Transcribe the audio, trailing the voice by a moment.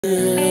My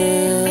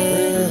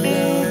dreams.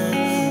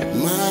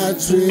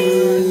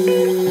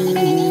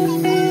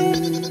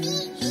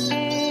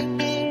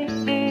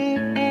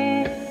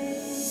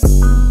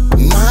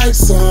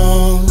 Mike's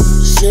on,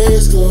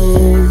 shades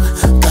glow,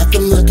 got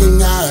them looking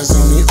eyes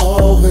on me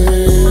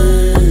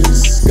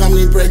always. Got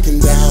me breaking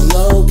down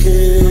low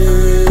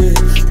key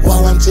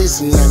while I'm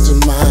chasing after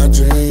my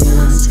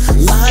dreams.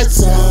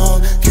 Lights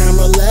on,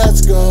 camera,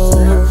 let's go.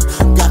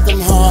 Got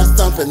them hearts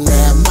thumping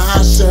at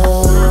my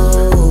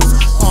shows.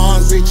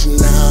 Arms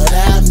reaching out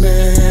at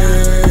me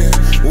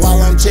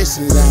while I'm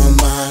chasing down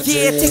my dreams.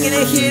 Yeah, taking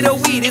a hit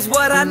of weed is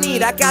what I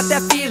need. I got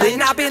that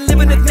feeling. I've been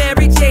living with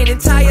Mary Jane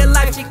entire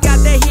life. She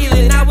got that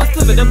healing. I was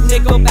flipping them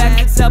nickel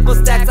backs, double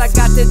stacks. I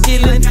got the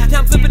dealing. Now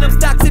I'm flipping them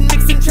stocks and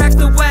mixing tracks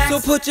to wax.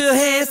 So put your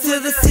hands to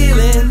the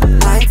ceiling.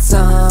 Lights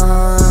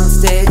on,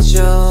 stage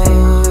show,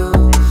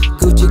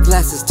 Gucci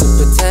glasses to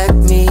protect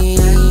me,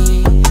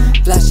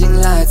 flashing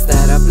lights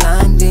that are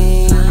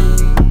blinding,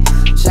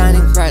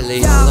 shining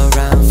brightly all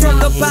around me. From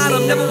the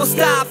bottom, never will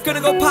stop. Gonna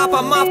go pop,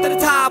 I'm off to the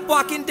top.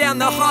 Walking down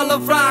the Hall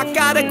of Rock.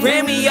 Got a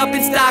Grammy up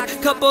in stock,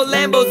 couple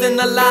Lambos in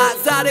the lot.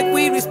 Exotic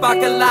weed, we spark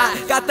a lot.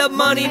 Got the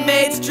money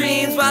made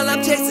streams while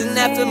I'm chasing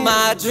after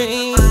my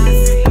dreams.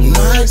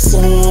 Mike's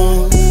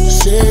on,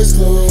 shades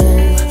glow,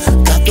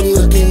 got them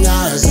looking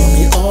eyes on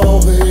me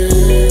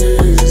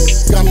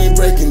always. Got me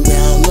breaking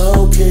down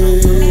low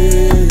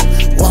key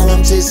while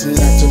I'm chasing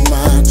after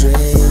my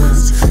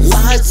dreams.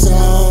 Lights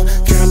on,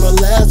 camera,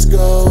 let's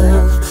go.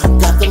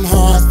 Got them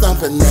hearts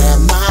thumping at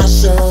my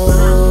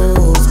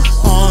shows.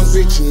 Arms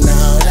reaching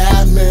out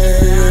at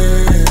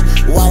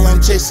me while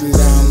I'm chasing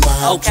down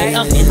my dreams. Okay,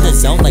 I'm in the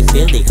zone like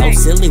Billy Ho,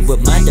 silly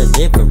with my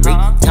delivery.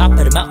 Top of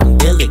the mountain,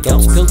 Billy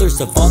goes,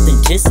 pillars of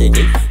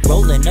authenticity.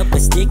 Rolling up a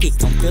sticky,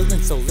 I'm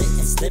feeling so lit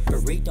and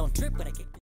slippery. Don't trip when I get